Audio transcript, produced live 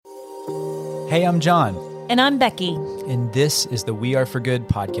Hey, I'm John. And I'm Becky. And this is the We Are For Good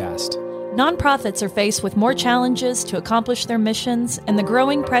podcast. Nonprofits are faced with more challenges to accomplish their missions and the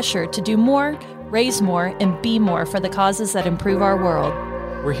growing pressure to do more, raise more, and be more for the causes that improve our world.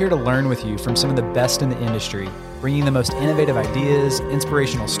 We're here to learn with you from some of the best in the industry, bringing the most innovative ideas,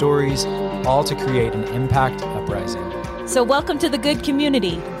 inspirational stories, all to create an impact uprising. So welcome to the good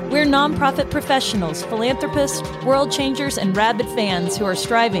community. We're nonprofit professionals, philanthropists, world changers, and rabid fans who are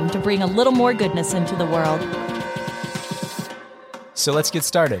striving to bring a little more goodness into the world. So let's get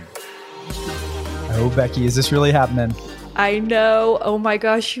started. Oh, Becky, is this really happening? I know. Oh my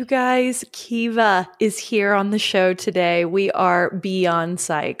gosh, you guys. Kiva is here on the show today. We are beyond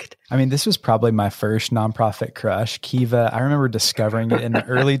psyched. I mean, this was probably my first nonprofit crush. Kiva, I remember discovering it in the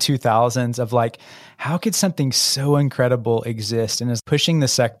early 2000s of like, how could something so incredible exist? And is pushing the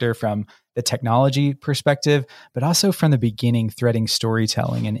sector from the technology perspective, but also from the beginning, threading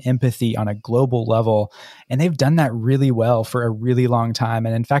storytelling and empathy on a global level. And they've done that really well for a really long time.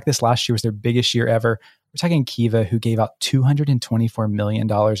 And in fact, this last year was their biggest year ever. We're talking Kiva, who gave out $224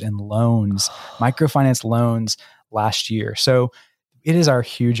 million in loans, microfinance loans last year. So it is our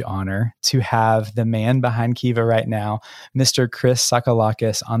huge honor to have the man behind Kiva right now, Mr. Chris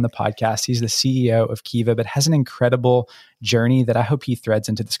Sakalakis, on the podcast. He's the CEO of Kiva, but has an incredible journey that I hope he threads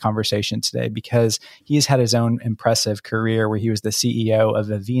into this conversation today, because he's had his own impressive career where he was the CEO of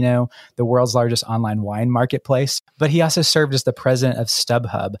Vivino, the world's largest online wine marketplace. But he also served as the president of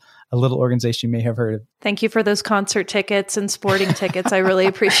StubHub, a little organization you may have heard of. Thank you for those concert tickets and sporting tickets. I really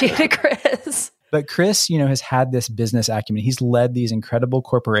appreciate it, Chris. But Chris, has had this business acumen. He's led these incredible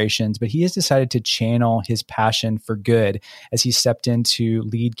corporations, but he has decided to channel his passion for good as he stepped in to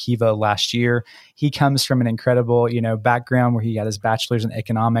lead Kiva last year. He comes from an incredible, background where he got his bachelor's in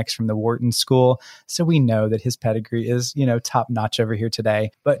economics from the Wharton School. So we know that his pedigree is, top notch over here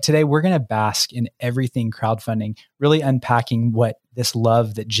today. But today we're going to bask in everything crowdfunding, really unpacking what this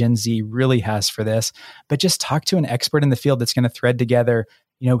love that Gen Z really has for this, but just talk to an expert in the field that's going to thread together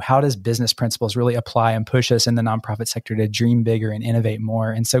how does business principles really apply and push us in the nonprofit sector to dream bigger and innovate more?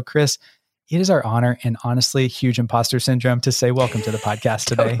 And so, Chris, it is our honor and honestly, huge imposter syndrome to say welcome to the podcast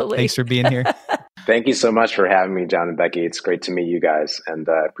today. Totally. Thanks for being here. Thank you so much for having me, John and Becky. It's great to meet you guys, and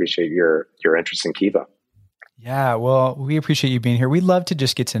I appreciate your interest in Kiva. Yeah, well, we appreciate you being here. We'd love to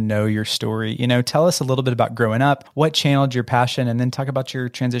just get to know your story. Tell us a little bit about growing up, what channeled your passion, and then talk about your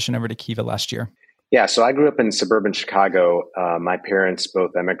transition over to Kiva last year. Yeah, so I grew up in suburban Chicago. My parents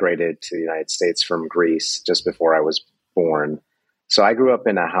both emigrated to the United States from Greece just before I was born. So I grew up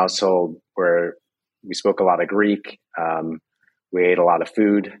in a household where we spoke a lot of Greek. We ate a lot of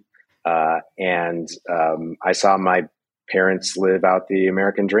food. And I saw my parents live out the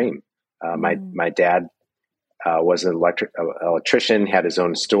American dream. My dad was an electrician, had his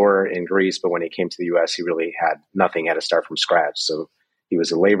own store in Greece, but when he came to the U.S., he really had nothing, had to start from scratch. So he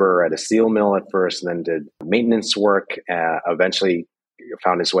was a laborer at a steel mill at first, and then did maintenance work. Eventually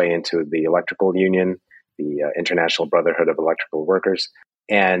found his way into the electrical union, the International Brotherhood of Electrical Workers.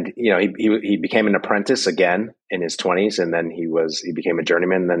 And, he became an apprentice again in his 20s, and then he became a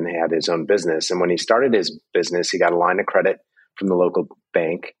journeyman, then he had his own business. And when he started his business, he got a line of credit from the local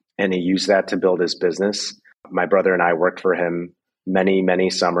bank, and he used that to build his business. My brother and I worked for him many, many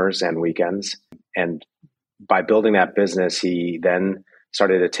summers and weekends. And by building that business, he then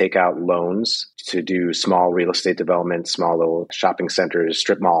started to take out loans to do small real estate development, small little shopping centers,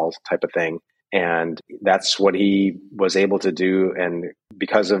 strip malls type of thing. And that's what he was able to do. And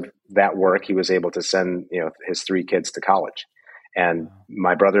because of that work, he was able to send, his 3 kids to college. And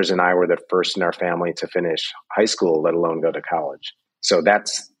my brothers and I were the first in our family to finish high school, let alone go to college. So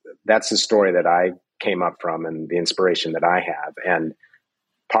that's the story that I came up from and the inspiration that I have. And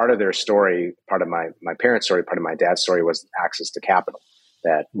part of their story, part of my parents' story, part of my dad's story was access to capital.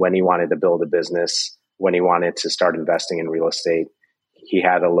 That when he wanted to build a business, when he wanted to start investing in real estate, he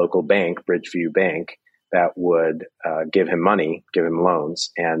had a local bank, Bridgeview Bank, that would give him money, give him loans.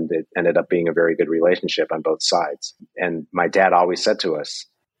 And it ended up being a very good relationship on both sides. And my dad always said to us,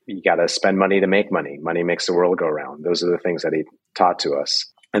 you got to spend money to make money. Money makes the world go round. Those are the things that he taught to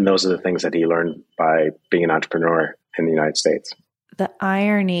us. And those are the things that he learned by being an entrepreneur in the United States. The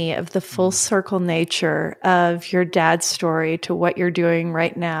irony of the full circle nature of your dad's story to what you're doing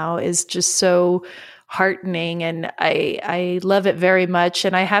right now is just so heartening. And I love it very much.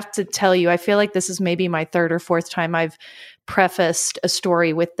 And I have to tell you, I feel like this is maybe my 3rd or 4th time I've prefaced a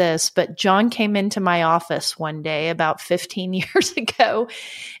story with this, but John came into my office one day about 15 years ago,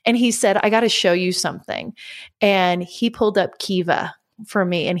 and he said, I got to show you something. And he pulled up Kiva, for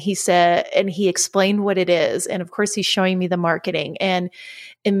me. And he said, and he explained what it is. And of course, he's showing me the marketing. And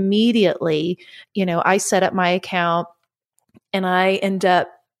immediately, I set up my account and I end up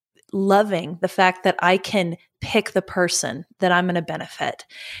loving the fact that I can pick the person that I'm going to benefit.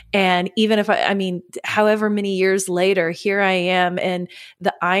 And even if however many years later, here I am. And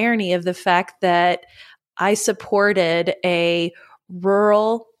the irony of the fact that I supported a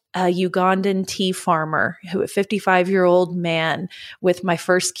rural Ugandan tea farmer, a 55-year-old man with my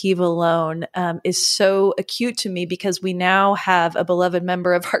first Kiva loan, is so acute to me because we now have a beloved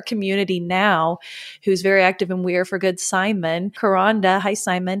member of our community now who's very active in We Are for Good, Simon Karanda. Hi,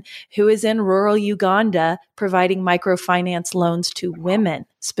 Simon, who is in rural Uganda providing microfinance loans to women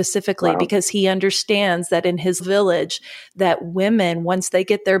specifically because he understands that in his village that women, once they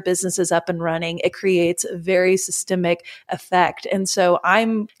get their businesses up and running, it creates a very systemic effect. And so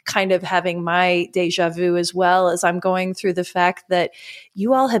I'm kind of having my deja vu as well as I'm going through the fact that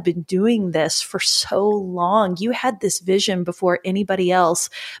you all have been doing this for so long. You had this vision before anybody else,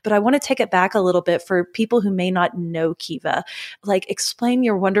 but I want to take it back a little bit for people who may not know Kiva. Like, explain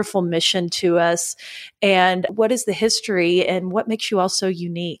your wonderful mission to us and what is the history and what makes you all so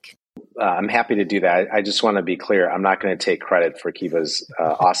unique? I'm happy to do that. I just want to be clear. I'm not going to take credit for Kiva's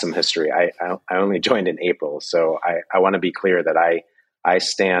awesome history. I only joined in April. So I want to be clear that I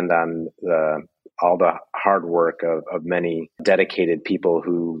stand on all the hard work of many dedicated people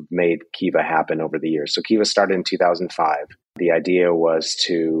who made Kiva happen over the years. So Kiva started in 2005. The idea was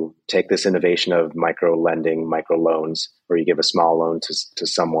to take this innovation of micro lending, micro loans, where you give a small loan to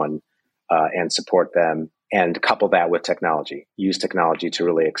someone and support them, and couple that with technology. Use technology to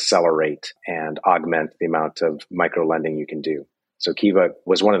really accelerate and augment the amount of micro lending you can do. So Kiva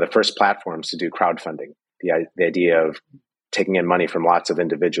was one of the first platforms to do crowdfunding. The idea of taking in money from lots of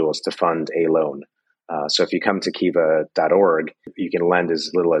individuals to fund a loan. So if you come to kiva.org, you can lend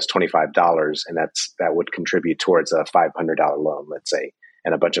as little as $25, and that would contribute towards a $500 loan, let's say,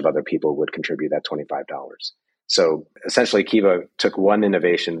 and a bunch of other people would contribute that $25. So essentially, Kiva took one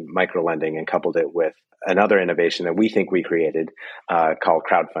innovation, microlending, and coupled it with another innovation that we think we created called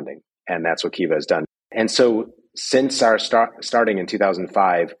crowdfunding, and that's what Kiva has done. And so since our starting in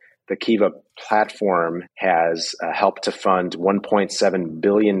 2005, the Kiva platform has helped to fund $1.7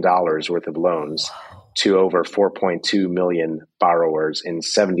 billion worth of loans to over 4.2 million borrowers in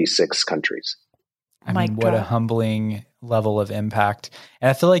 76 countries. I mean, what a humbling level of impact. And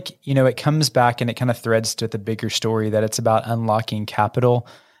I feel like, it comes back and it kind of threads to the bigger story that it's about unlocking capital,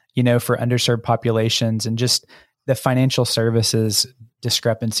 for underserved populations and just the financial services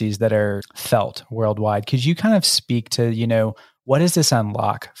discrepancies that are felt worldwide. Could you kind of speak to, what does this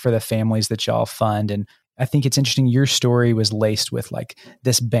unlock for the families that y'all fund? And I think it's interesting. Your story was laced with like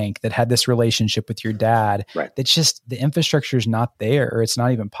this bank that had this relationship with your dad. Right. That's just the infrastructure is not there, or it's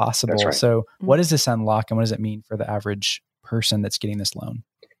not even possible. That's right. So what does this unlock and what does it mean for the average person that's getting this loan?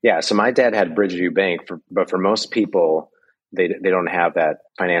 Yeah. So my dad had Bridgeview Bank, but for most people, they don't have that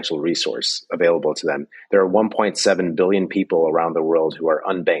financial resource available to them. There are 1.7 billion people around the world who are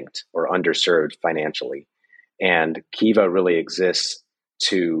unbanked or underserved financially. And Kiva really exists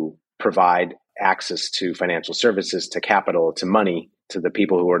to provide access to financial services, to capital, to money, to the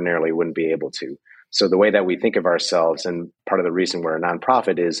people who ordinarily wouldn't be able to. So the way that we think of ourselves, and part of the reason we're a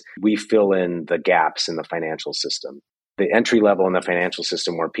nonprofit, is we fill in the gaps in the financial system. The entry level in the financial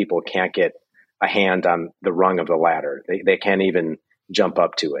system where people can't get a hand on the rung of the ladder. They can't even jump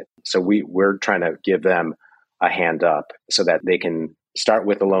up to it. So we're trying to give them a hand up so that they can start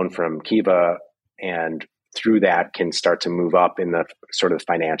with a loan from Kiva and through that can start to move up in the sort of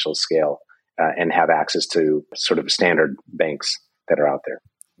financial scale and have access to sort of standard banks that are out there.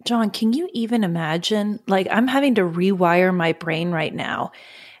 John, can you even imagine, like I'm having to rewire my brain right now,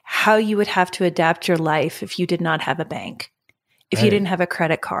 how you would have to adapt your life if you did not have a bank, if you didn't have a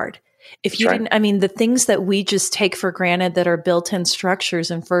credit card, if you didn't, the things that we just take for granted that are built-in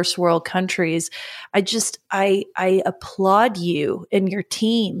structures in first world countries, I applaud you and your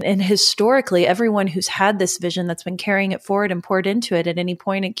team. And historically, everyone who's had this vision that's been carrying it forward and poured into it at any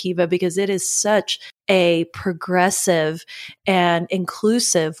point at Kiva, because it is such a progressive and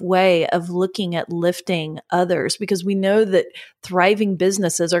inclusive way of looking at lifting others, because we know that thriving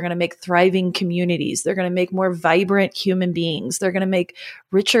businesses are going to make thriving communities. They're going to make more vibrant human beings. They're going to make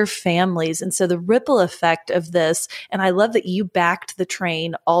richer families. And so the ripple effect of this, and I love that you backed the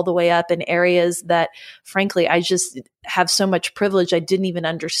train all the way up in areas that, frankly, I just have so much privilege I didn't even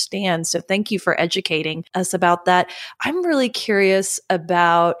understand. So thank you for educating us about that. I'm really curious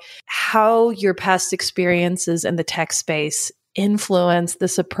about how your past experiences in the tech space influenced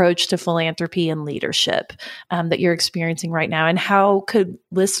this approach to philanthropy and leadership that you're experiencing right now? And how could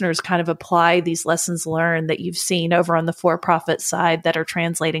listeners kind of apply these lessons learned that you've seen over on the for-profit side that are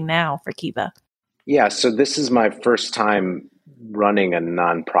translating now for Kiva? Yeah, so this is my first time running a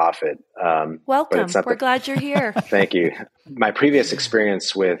nonprofit. Welcome. We're glad you're here. Thank you. My previous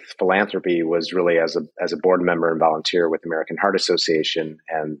experience with philanthropy was really as a board member and volunteer with American Heart Association,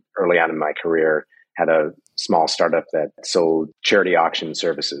 and early on in my career had a small startup that sold charity auction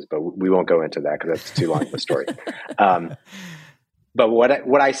services, but we won't go into that because that's too long of a story. But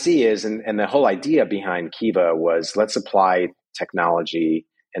what I see is, and the whole idea behind Kiva was, let's apply technology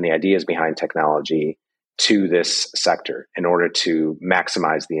and the ideas behind technology to this sector in order to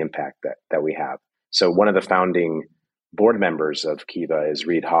maximize the impact that we have. So one of the founding board members of Kiva is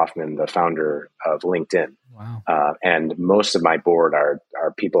Reid Hoffman, the founder of LinkedIn. Wow. And most of my board are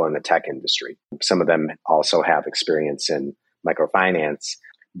people in the tech industry. Some of them also have experience in microfinance.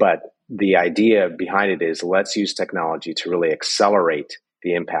 But the idea behind it is, let's use technology to really accelerate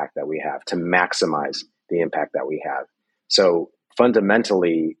the impact that we have, to maximize the impact that we have. So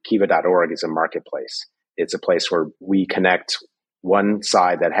fundamentally, Kiva.org is a marketplace. It's a place where we connect one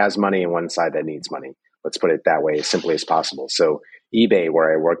side that has money and one side that needs money. Let's put it that way, as simply as possible. So eBay,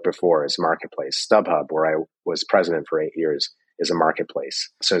 where I worked before, is a marketplace. StubHub, where I was president for 8 years, is a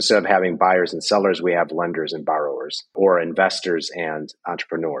marketplace. So instead of having buyers and sellers, we have lenders and borrowers, or investors and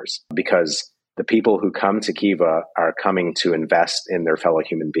entrepreneurs, because the people who come to Kiva are coming to invest in their fellow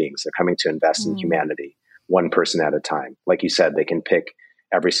human beings. They're coming to invest in humanity, one person at a time. Like you said, they can pick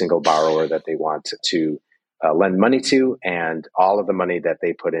every single borrower that they want to lend money to, and all of the money that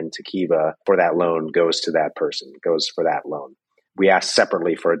they put into Kiva for that loan goes to that person, goes for that loan. We ask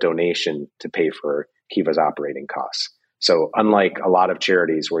separately for a donation to pay for Kiva's operating costs. So unlike a lot of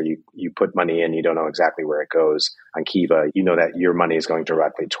charities where you put money in, you don't know exactly where it goes, on Kiva, you know that your money is going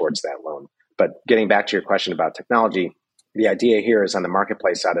directly towards that loan. But getting back to your question about technology, the idea here is on the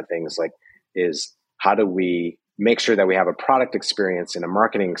marketplace side of things, is how do we make sure that we have a product experience and a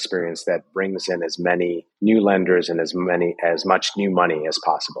marketing experience that brings in as many new lenders and as much new money as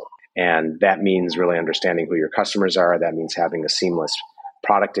possible. And that means really understanding who your customers are. That means having a seamless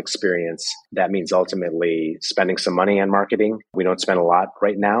product experience. That means ultimately spending some money on marketing. We don't spend a lot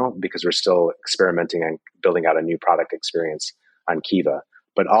right now because we're still experimenting and building out a new product experience on Kiva.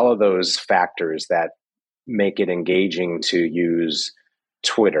 But all of those factors that make it engaging to use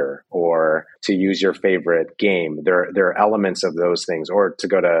Twitter or to use your favorite game, there are elements of those things, or to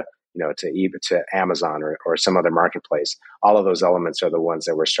go to to Amazon or some other marketplace. All of those elements are the ones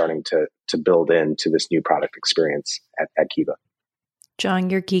that we're starting to build into this new product experience at Kiva.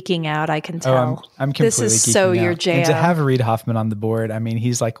 John, you're geeking out. I can tell. I'm completely this is so out. Your jam. And to have Reid Hoffman on the board, I mean,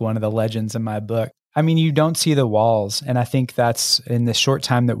 he's like one of the legends in my book. I mean, you don't see the walls. And I think that's, in the short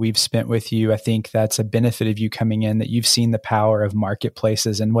time that we've spent with you, I think that's a benefit of you coming in, that you've seen the power of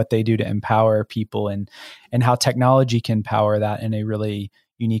marketplaces and what they do to empower people, and how technology can power that in a really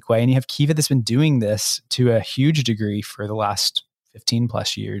unique way. And you have Kiva that's been doing this to a huge degree for the last 15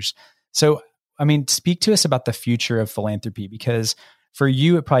 plus years. So, I mean, speak to us about the future of philanthropy, because for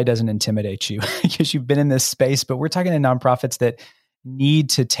you, it probably doesn't intimidate you because you've been in this space, but we're talking to nonprofits that need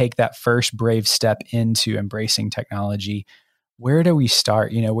to take that first brave step into embracing technology. Where do we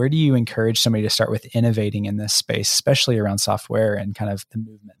start? Where do you encourage somebody to start with innovating in this space, especially around software and kind of the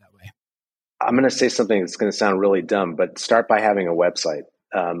movement that way? I'm going to say something that's going to sound really dumb, but start by having a website.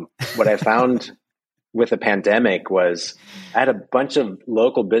 What I found with the pandemic was I had a bunch of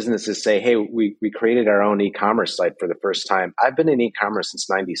local businesses say, hey, we created our own e-commerce site for the first time. I've been in e-commerce since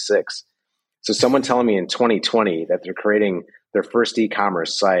 96. So someone telling me in 2020 that they're creating their first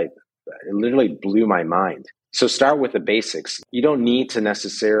e-commerce site, it literally blew my mind. So start with the basics. You don't need to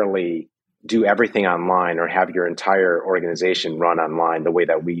necessarily do everything online or have your entire organization run online the way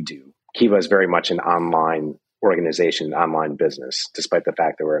that we do. Kiva is very much an online organization, online business, despite the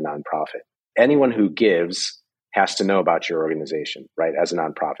fact that we're a nonprofit. Anyone who gives has to know about your organization, right, as a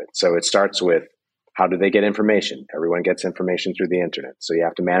nonprofit. So it starts with, how do they get information? Everyone gets information through the internet. So you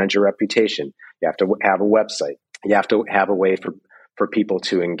have to manage your reputation. You have to have a website. You have to have a way for people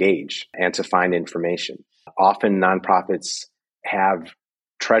to engage and to find information. Often nonprofits have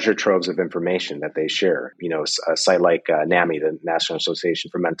treasure troves of information that they share. A site like NAMI, the National Association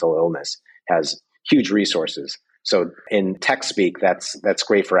for Mental Illness, has huge resources. So in tech speak, that's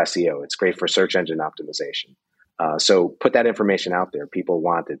great for SEO. It's great for search engine optimization. So put that information out there. People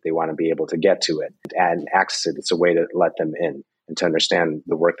want it. They want to be able to get to it and access it. It's a way to let them in and to understand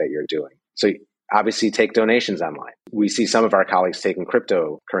the work that you're doing. So obviously take donations online. We see some of our colleagues taking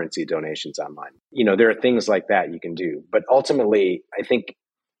cryptocurrency donations online. There are things like that you can do. But ultimately, I think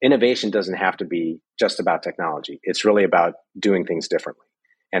innovation doesn't have to be just about technology. It's really about doing things differently.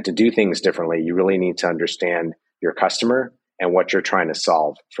 And to do things differently, you really need to understand your customer and what you're trying to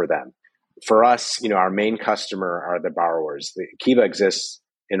solve for them. For us, our main customer are the borrowers. Kiva exists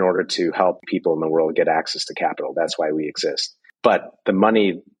in order to help people in the world get access to capital. That's why we exist. But the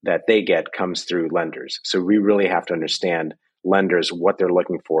money that they get comes through lenders. So we really have to understand lenders, what they're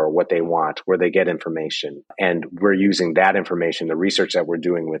looking for, what they want, where they get information. And we're using that information, the research that we're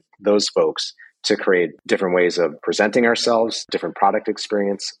doing with those folks, to create different ways of presenting ourselves, different product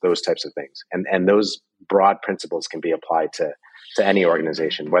experience, those types of things. And those broad principles can be applied to any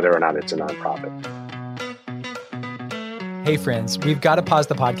organization, whether or not it's a nonprofit. Hey friends, we've got to pause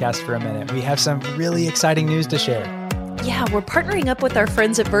the podcast for a minute. We have some really exciting news to share. Yeah, we're partnering up with our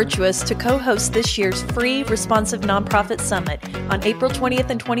friends at Virtuous to co-host this year's free Responsive Nonprofit Summit on April 20th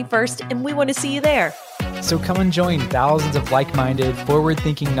and 21st, and we want to see you there. So come and join thousands of like-minded,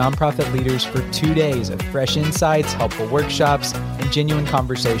 forward-thinking nonprofit leaders for 2 days of fresh insights, helpful workshops, and genuine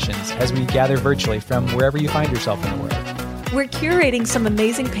conversations as we gather virtually from wherever you find yourself in the world. We're curating some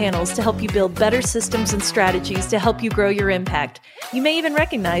amazing panels to help you build better systems and strategies to help you grow your impact. You may even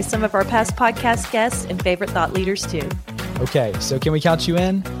recognize some of our past podcast guests and favorite thought leaders too. Okay, so can we count you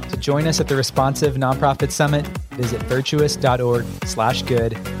in? To join us at the Responsive Nonprofit Summit, visit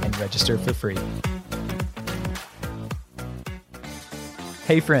virtuous.org/good and register for free.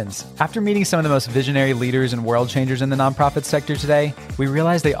 Hey friends, after meeting some of the most visionary leaders and world changers in the nonprofit sector today, we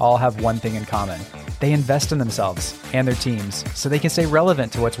realized they all have one thing in common. They invest in themselves and their teams so they can stay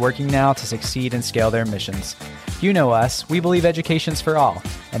relevant to what's working now to succeed and scale their missions. You know us, we believe education's for all,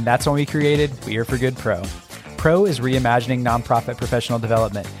 and that's when we created We Are for Good Pro. Pro is reimagining nonprofit professional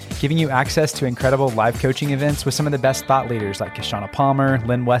development, giving you access to incredible live coaching events with some of the best thought leaders like Kishana Palmer,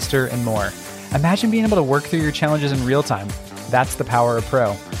 Lynn Wester, and more. Imagine being able to work through your challenges in real time. That's the power of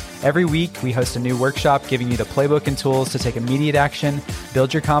Pro. Every week, we host a new workshop giving you the playbook and tools to take immediate action,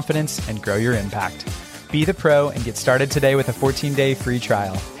 build your confidence, and grow your impact. Be the pro and get started today with a 14-day free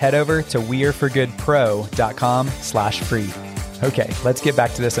trial. Head over to weareforgoodpro.com/free. Okay, let's get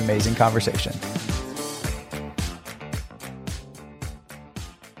back to this amazing conversation.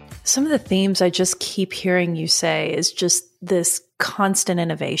 Some of the themes I just keep hearing you say is just this constant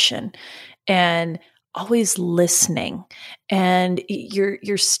innovation and always listening. And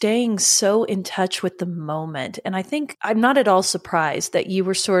you're staying so in touch with the moment. And I think I'm not at all surprised that you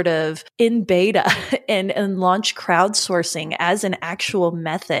were sort of in beta and launched crowdsourcing as an actual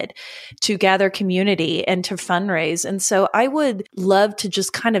method to gather community and to fundraise. And so I would love to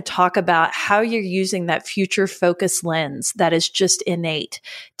just kind of talk about how you're using that future focus lens that is just innate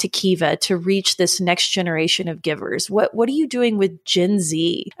to Kiva to reach this next generation of givers. What are you doing with Gen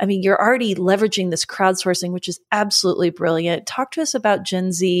Z? I mean, you're already leveraging this crowdsourcing, which is absolutely brilliant. Talk to us about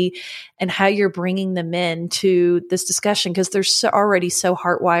Gen Z and how you're bringing them in to this discussion, because they're already so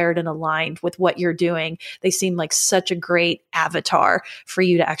heartwired and aligned with what you're doing. They seem like such a great avatar for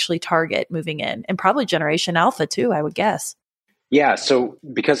you to actually target moving in, and probably Generation Alpha too, I would guess. Yeah, so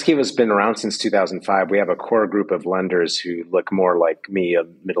because Kiva's been around since 2005, we have a core group of lenders who look more like me, a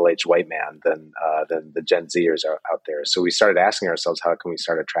middle-aged white man, than the Gen Zers are out there. So we started asking ourselves, how can we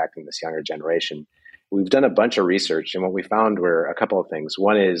start attracting this younger generation? We've done a bunch of research, and what we found were a couple of things.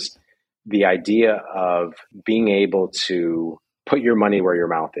 One is the idea of being able to put your money where your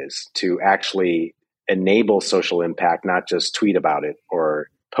mouth is, to actually enable social impact, not just tweet about it or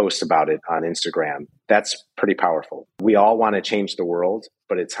post about it on Instagram. That's pretty powerful. We all want to change the world,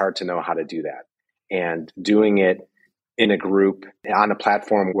 but it's hard to know how to do that. And doing it in a group on a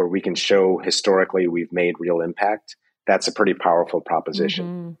platform where we can show historically we've made real impact, that's a pretty powerful proposition.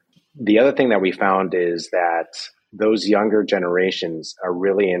 Mm-hmm. The other thing that we found is that those younger generations are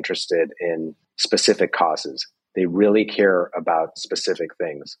really interested in specific causes. They really care about specific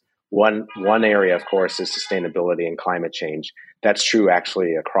things. One area, of course, is sustainability and climate change. That's true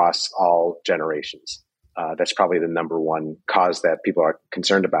actually across all generations. That's probably the number one cause that people are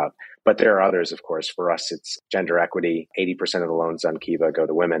concerned about. But there are others, of course. For us, it's gender equity. 80% of the loans on Kiva go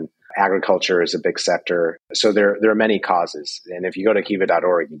to women. Agriculture is a big sector. So there are many causes. And if you go to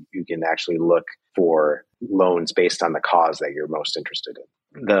kiva.org, you can actually look for loans based on the cause that you're most interested in.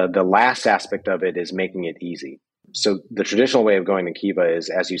 The last aspect of it is making it easy. So the traditional way of going to Kiva is,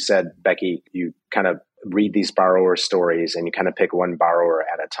 as you said, Becky, you kind of read these borrower stories and you kind of pick one borrower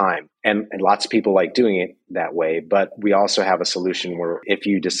at a time. And lots of people like doing it that way. But we also have a solution where if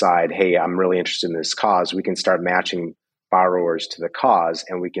you decide, hey, I'm really interested in this cause, we can start matching borrowers to the cause,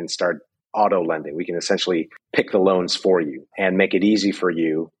 and we can start auto lending. We can essentially pick the loans for you and make it easy for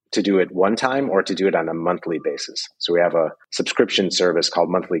you to do it one time or to do it on a monthly basis. So we have a subscription service called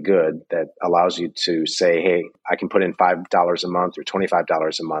Monthly Good that allows you to say, hey, I can put in $5 a month or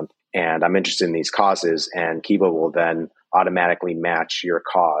 $25 a month, and I'm interested in these causes. And Kiva will then automatically match your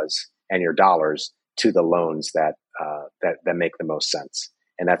cause and your dollars to the loans that make the most sense.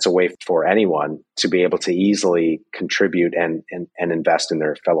 And that's a way for anyone to be able to easily contribute and invest in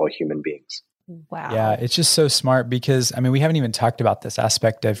their fellow human beings. Wow. Yeah, it's just so smart because, I mean, we haven't even talked about this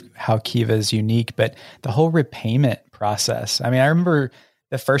aspect of how Kiva is unique, but the whole repayment process. I mean, I remember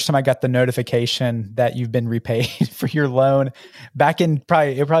the first time I got the notification that you've been repaid for your loan back in it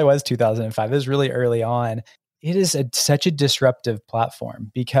probably was 2005. It was really early on. It is such a disruptive platform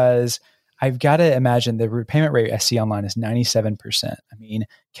because I've got to imagine the repayment rate I see online is 97%. I mean,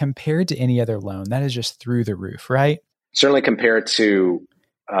 compared to any other loan, that is just through the roof, right? Certainly compared to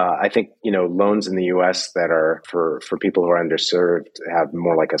I think, loans in the U.S. that are for people who are underserved have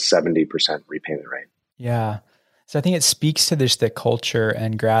more like a 70% repayment rate. Yeah. So I think it speaks to the culture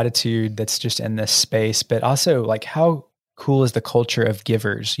and gratitude that's just in this space, but also like how cool is the culture of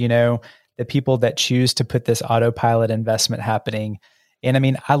givers, the people that choose to put this autopilot investment happening. And I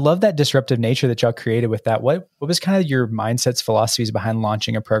mean, I love that disruptive nature that y'all created with that. What was kind of your mindsets, philosophies behind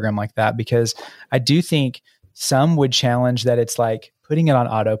launching a program like that? Because I do think some would challenge that it's like putting it on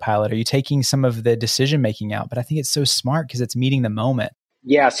autopilot. Are you taking some of the decision-making out? But I think it's so smart because it's meeting the moment.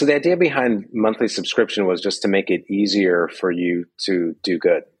 Yeah. So the idea behind monthly subscription was just to make it easier for you to do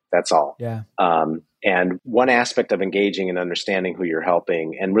good. That's all. Yeah. And one aspect of engaging and understanding who you're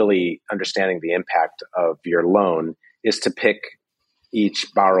helping and really understanding the impact of your loan is to pick each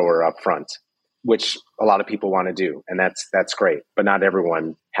borrower up front, which a lot of people want to do. And that's great. But not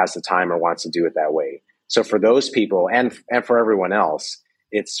everyone has the time or wants to do it that way. So for those people and for everyone else,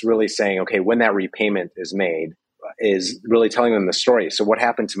 it's really saying, okay, when that repayment is made, is really telling them the story. So what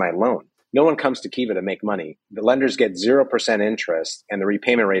happened to my loan? No one comes to Kiva to make money. The lenders get 0% interest, and the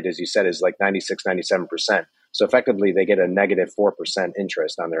repayment rate, as you said, is like 96, 97%. So effectively, they get a negative 4%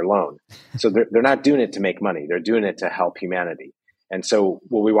 interest on their loan. So they're not doing it to make money. They're doing it to help humanity. And so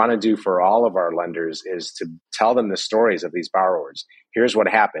what we want to do for all of our lenders is to tell them the stories of these borrowers. Here's what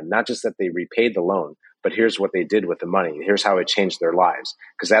happened. Not just that they repaid the loan, but here's what they did with the money. Here's how it changed their lives.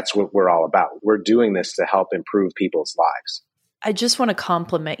 Because that's what we're all about. We're doing this to help improve people's lives. I just want to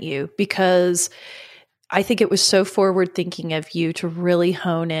compliment you because I think it was so forward thinking of you to really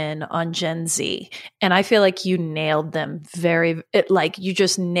hone in on Gen Z. And I feel like you nailed them you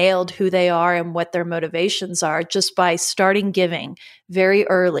just nailed who they are and what their motivations are just by starting giving very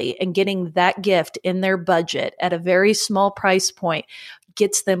early and getting that gift in their budget at a very small price point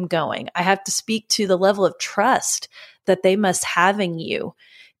gets them going. I have to speak to the level of trust that they must have in you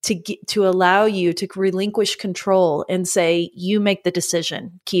to allow you to relinquish control and say, you make the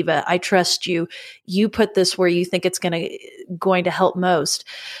decision, Kiva. I trust you. You put this where you think it's going to help most.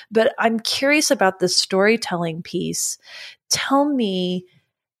 But I'm curious about the storytelling piece. Tell me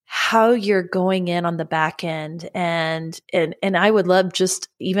how you're going in on the back end, and I would love just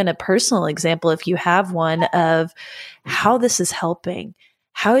even a personal example, if you have one, of how this is helping.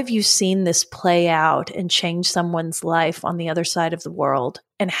 How have you seen this play out and change someone's life on the other side of the world?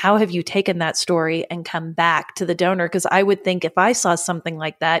 And how have you taken that story and come back to the donor? Because I would think if I saw something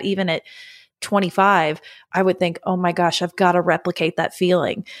like that, even at 25, I would think, oh my gosh, I've got to replicate that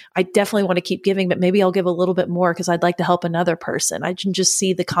feeling. I definitely want to keep giving, but maybe I'll give a little bit more because I'd like to help another person. I can just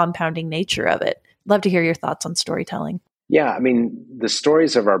see the compounding nature of it. Love to hear your thoughts on storytelling. Yeah, I mean, the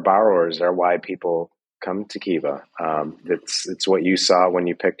stories of our borrowers are why people come to Kiva. It's what you saw when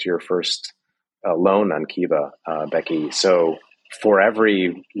you picked your first loan on Kiva, Becky. So for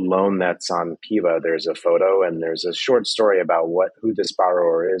every loan that's on Kiva, there's a photo and there's a short story about who this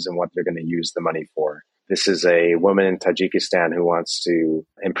borrower is and what they're going to use the money for. This is a woman in Tajikistan who wants to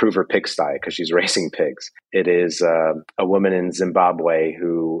improve her pigsty because she's raising pigs. It is a woman in Zimbabwe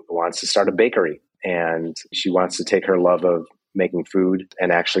who wants to start a bakery, and she wants to take her love of making food and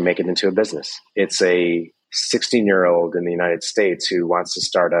actually make it into a business. It's a 16-year-old in the United States who wants to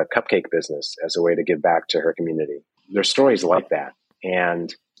start a cupcake business as a way to give back to her community. There's stories like that.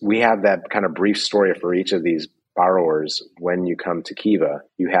 And we have that kind of brief story for each of these borrowers. When you come to Kiva,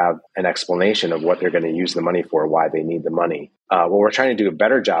 you have an explanation of what they're going to use the money for, why they need the money. What we're trying to do a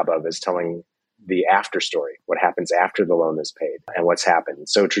better job of is telling the after story, what happens after the loan is paid and what's happened.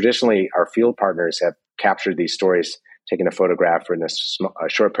 So traditionally, our field partners have captured these stories, taken a photograph or a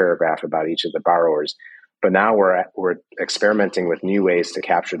short paragraph about each of the borrowers. But now we're experimenting with new ways to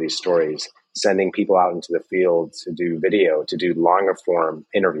capture these stories, sending people out into the field to do video, to do longer form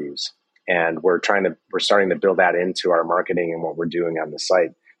interviews. And we're starting to build that into our marketing and what we're doing on the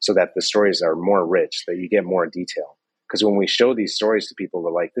site so that the stories are more rich, that you get more detail. Because when we show these stories to people,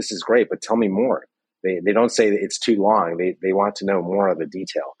 they're like, this is great, but tell me more. They don't say that it's too long. They want to know more of the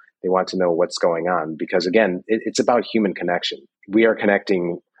detail. They want to know what's going on because, again, it's about human connection. We are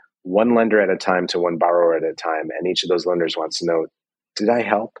connecting one lender at a time to one borrower at a time, and each of those lenders wants to know, did I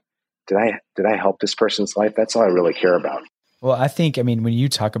help? Did I help this person's life? That's all I really care about. Well, when you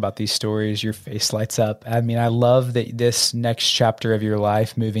talk about these stories, your face lights up. I love that this next chapter of your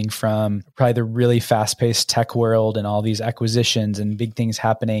life, moving from probably the really fast-paced tech world and all these acquisitions and big things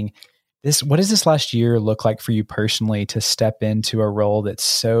happening. What does this last year look like for you personally to step into a role that's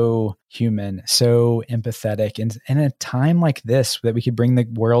so human, so empathetic, and in a time like this that we could bring the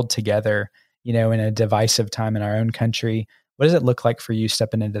world together, in a divisive time in our own country? What does it look like for you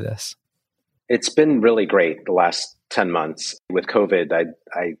stepping into this? It's been really great the last 10 months. With COVID,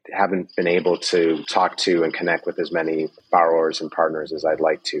 I haven't been able to talk to and connect with as many borrowers and partners as I'd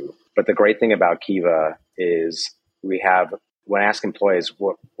like to. But the great thing about Kiva is when I ask employees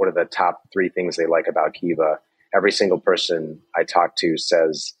what are the top 3 things they like about Kiva, every single person I talk to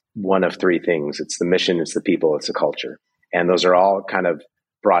says one of 3 things. It's the mission, it's the people, it's the culture. And those are all kind of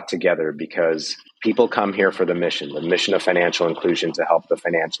brought together because people come here for the mission of financial inclusion to help the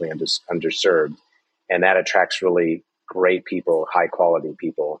financially underserved. And that attracts really great people, high quality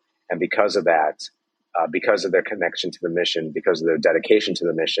people. And because of that, because of their connection to the mission, because of their dedication to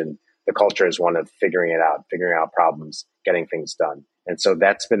the mission, the culture is one of figuring out problems, getting things done. And so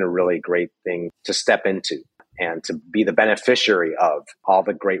that's been a really great thing to step into and to be the beneficiary of all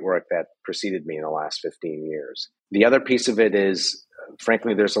the great work that preceded me in the last 15 years. The other piece of it is,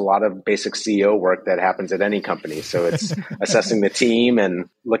 frankly, there's a lot of basic CEO work that happens at any company. So it's assessing the team and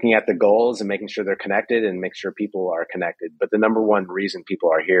looking at the goals and making sure they're connected and make sure people are connected. But the number one reason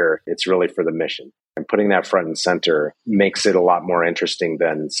people are here, it's really for the mission. And putting that front and center makes it a lot more interesting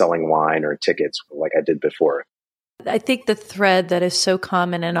than selling wine or tickets like I did before. I think the thread that is so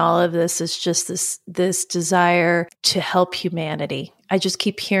common in all of this is just this desire to help humanity. I just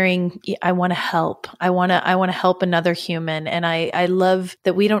keep hearing, I want to help. I want to help another human. And I love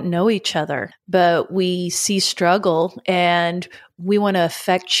that we don't know each other, but we see struggle and we want to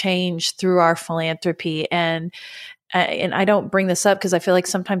affect change through our philanthropy. And I don't bring this up because I feel like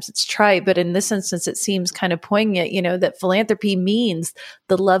sometimes it's trite, but in this instance, it seems kind of poignant, that philanthropy means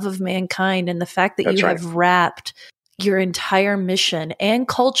the love of mankind and the fact that you have wrapped your entire mission and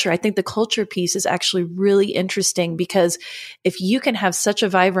culture. I think the culture piece is actually really interesting because if you can have such a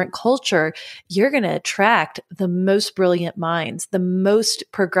vibrant culture, you're going to attract the most brilliant minds, the most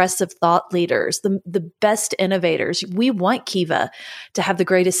progressive thought leaders, the best innovators. We want Kiva to have the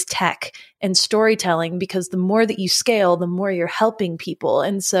greatest tech and storytelling because the more that you scale, the more you're helping people.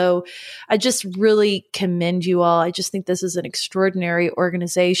 And so I just really commend you all. I just think this is an extraordinary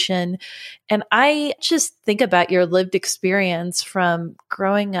organization. And I just think about your lived experience from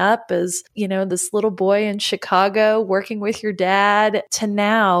growing up as, this little boy in Chicago, working with your dad to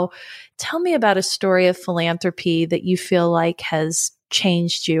now. Tell me about a story of philanthropy that you feel like has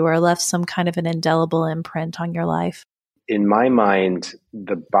changed you or left some kind of an indelible imprint on your life. In my mind,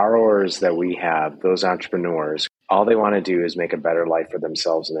 the borrowers that we have, those entrepreneurs, all they want to do is make a better life for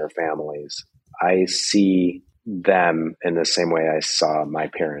themselves and their families. I see them in the same way I saw my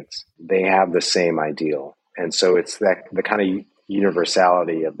parents. They have the same ideal. And so it's the kind of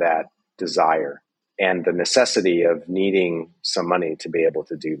universality of that desire and the necessity of needing some money to be able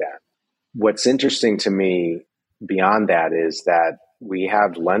to do that. What's interesting to me beyond that is that we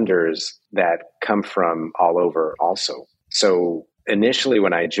have lenders that come from all over also. So initially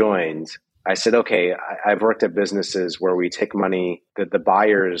when I joined, I said, okay, I've worked at businesses where we take money, that the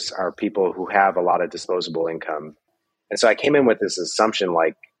buyers are people who have a lot of disposable income. And so I came in with this assumption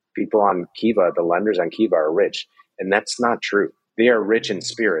like people on Kiva, the lenders on Kiva are rich. And that's not true. They are rich in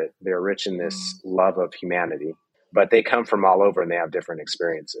spirit. They're rich in this love of humanity, but they come from all over and they have different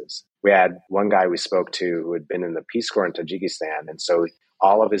experiences. We had one guy we spoke to who had been in the Peace Corps in Tajikistan. And so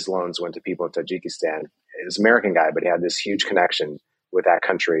all of his loans went to people in Tajikistan. He was an American guy, but he had this huge connection with that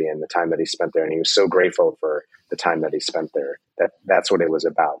country and the time that he spent there. And he was so grateful for the time that he spent there. That's what it was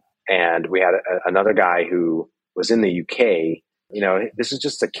about. And we had another guy who was in the UK. This is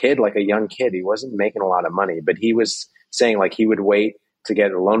just a kid, like a young kid. He wasn't making a lot of money, but he was saying like he would wait to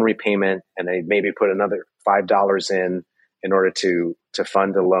get a loan repayment and then maybe put another $5 in order to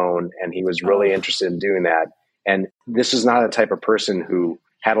fund a loan. And he was really interested in doing that. And this is not a type of person who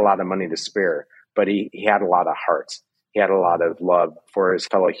had a lot of money to spare, but he had a lot of heart. He had a lot of love for his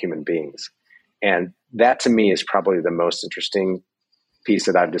fellow human beings. And that to me is probably the most interesting piece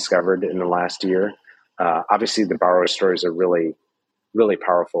that I've discovered in the last year. Obviously, the borrower stories are really, really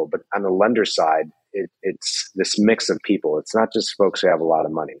powerful. But on the lender side, it's this mix of people. It's not just folks who have a lot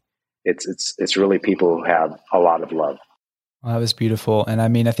of money. It's really people who have a lot of love. Well, that was beautiful. And I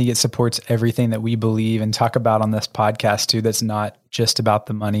mean, I think it supports everything that we believe and talk about on this podcast too. That's not just about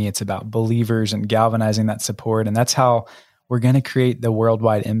the money. It's about believers and galvanizing that support. And that's how we're going to create the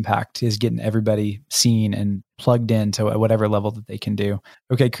worldwide impact, is getting everybody seen and plugged into whatever level that they can do.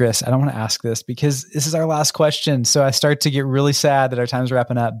 Okay, Chris, I don't want to ask this because this is our last question. So I start to get really sad that our time's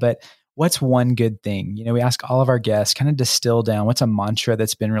wrapping up, but what's one good thing? You know, we ask all of our guests, kind of distill down, what's a mantra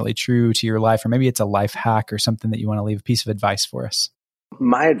that's been really true to your life, or maybe it's a life hack or something that you want to leave a piece of advice for us.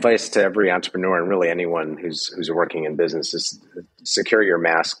 My advice to every entrepreneur and really anyone who's working in business is secure your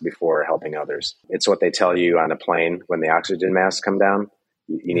mask before helping others. It's what they tell you on a plane when the oxygen masks come down.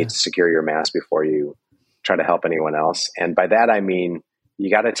 You need to secure your mask before you try to help anyone else. And by that, I mean, you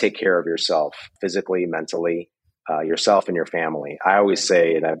got to take care of yourself physically, mentally, yourself and your family. I always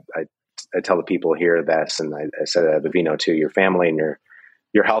say, and I tell the people here this, and I said it at Vivino too, your family and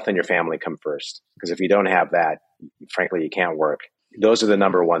your health and your family come first. Because if you don't have that, frankly, you can't work. Those are the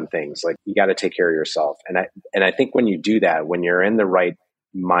number one things. Like, you got to take care of yourself. And I think when you do that, when you're in the right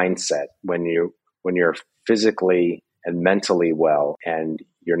mindset, when you're physically and mentally well, and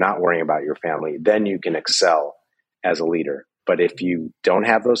you're not worrying about your family, then you can excel as a leader. But if you don't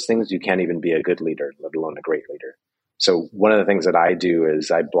have those things, you can't even be a good leader, let alone a great leader. So one of the things that I do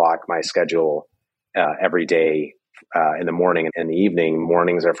is I block my schedule every day in the morning and the evening.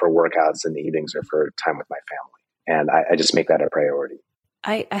 Mornings are for workouts and the evenings are for time with my family. And I just make that a priority.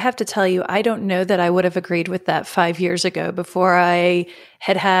 I have to tell you, I don't know that I would have agreed with that 5 years ago, before I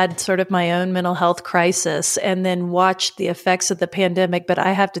had sort of my own mental health crisis and then watched the effects of the pandemic. But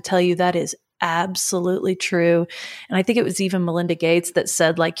I have to tell you, that is absolutely true. And I think it was even Melinda Gates that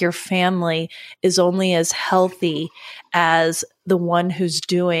said, like, your family is only as healthy as the one who's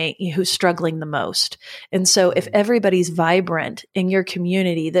struggling the most. And so if everybody's vibrant in your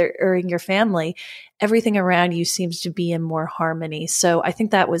community or in your family, everything around you seems to be in more harmony. So I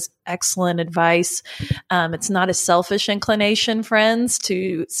think that was excellent advice. It's not a selfish inclination, friends,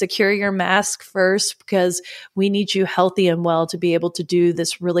 to secure your mask first, because we need you healthy and well to be able to do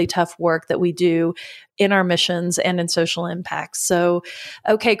this really tough work that we do in our missions and in social impact. So,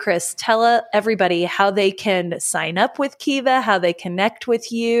 okay, Chris, tell everybody how they can sign up with Kiva, how they connect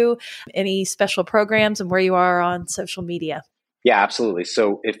with you, any special programs, and where you are on social media. Yeah, absolutely.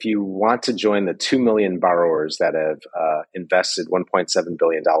 So if you want to join the 2 million borrowers that have invested $1.7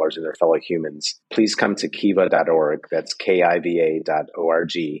 billion in their fellow humans, please come to kiva.org. That's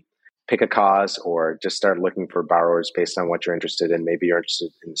kiva.org. Pick a cause, or just start looking for borrowers based on what you're interested in. Maybe you're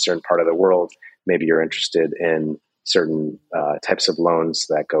interested in a certain part of the world. Maybe you're interested in certain types of loans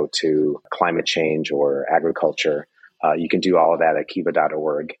that go to climate change or agriculture. You can do all of that at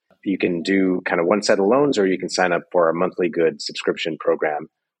kiva.org. You can do kind of one set of loans, or you can sign up for a monthly good subscription program,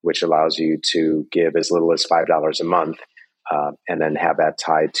 which allows you to give as little as $5 a month, and then have that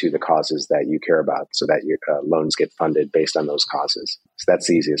tied to the causes that you care about, so that your loans get funded based on those causes. So that's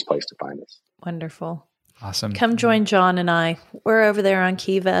the easiest place to find us. Wonderful. Awesome. Come join John and I. We're over there on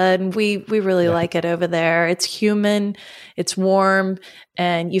Kiva, and we really like it over there. It's human, it's warm,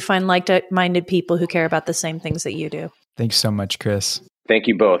 and you find like-minded people who care about the same things that you do. Thanks so much, Chris. Thank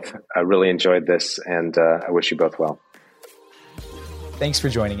you both. I really enjoyed this, and I wish you both well. Thanks for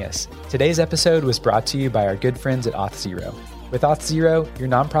joining us. Today's episode was brought to you by our good friends at Auth0. With Auth0, your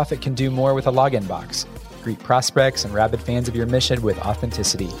nonprofit can do more with a login box. Greet prospects and rabid fans of your mission with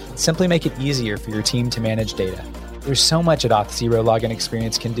authenticity. Simply make it easier for your team to manage data. There's so much at Auth0 login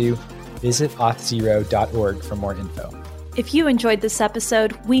experience can do. Visit auth0.org for more info. If you enjoyed this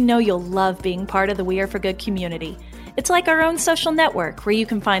episode, we know you'll love being part of the We Are for Good community. It's like our own social network where you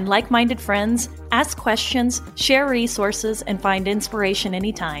can find like-minded friends, ask questions, share resources, and find inspiration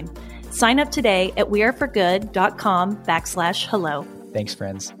anytime. Sign up today at weareforgood.com/hello. Thanks,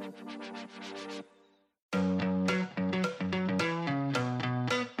 friends.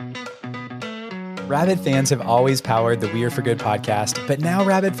 Rabid fans have always powered the We Are for Good podcast, but now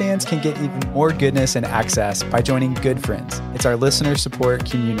Rabid fans can get even more goodness and access by joining Good Friends. It's our listener support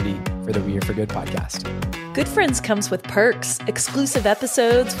community for the We Are for Good podcast. Good Friends comes with perks, exclusive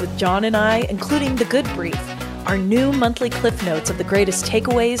episodes with John and I, including the Good Brief, our new monthly cliff notes of the greatest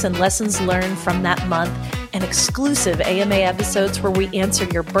takeaways and lessons learned from that month, and exclusive AMA episodes where we answer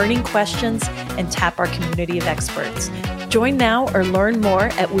your burning questions and tap our community of experts. Join now or learn more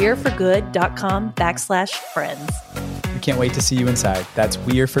at weareforgood.com/friends. We can't wait to see you inside. That's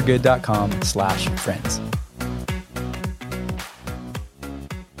weareforgood.com/friends.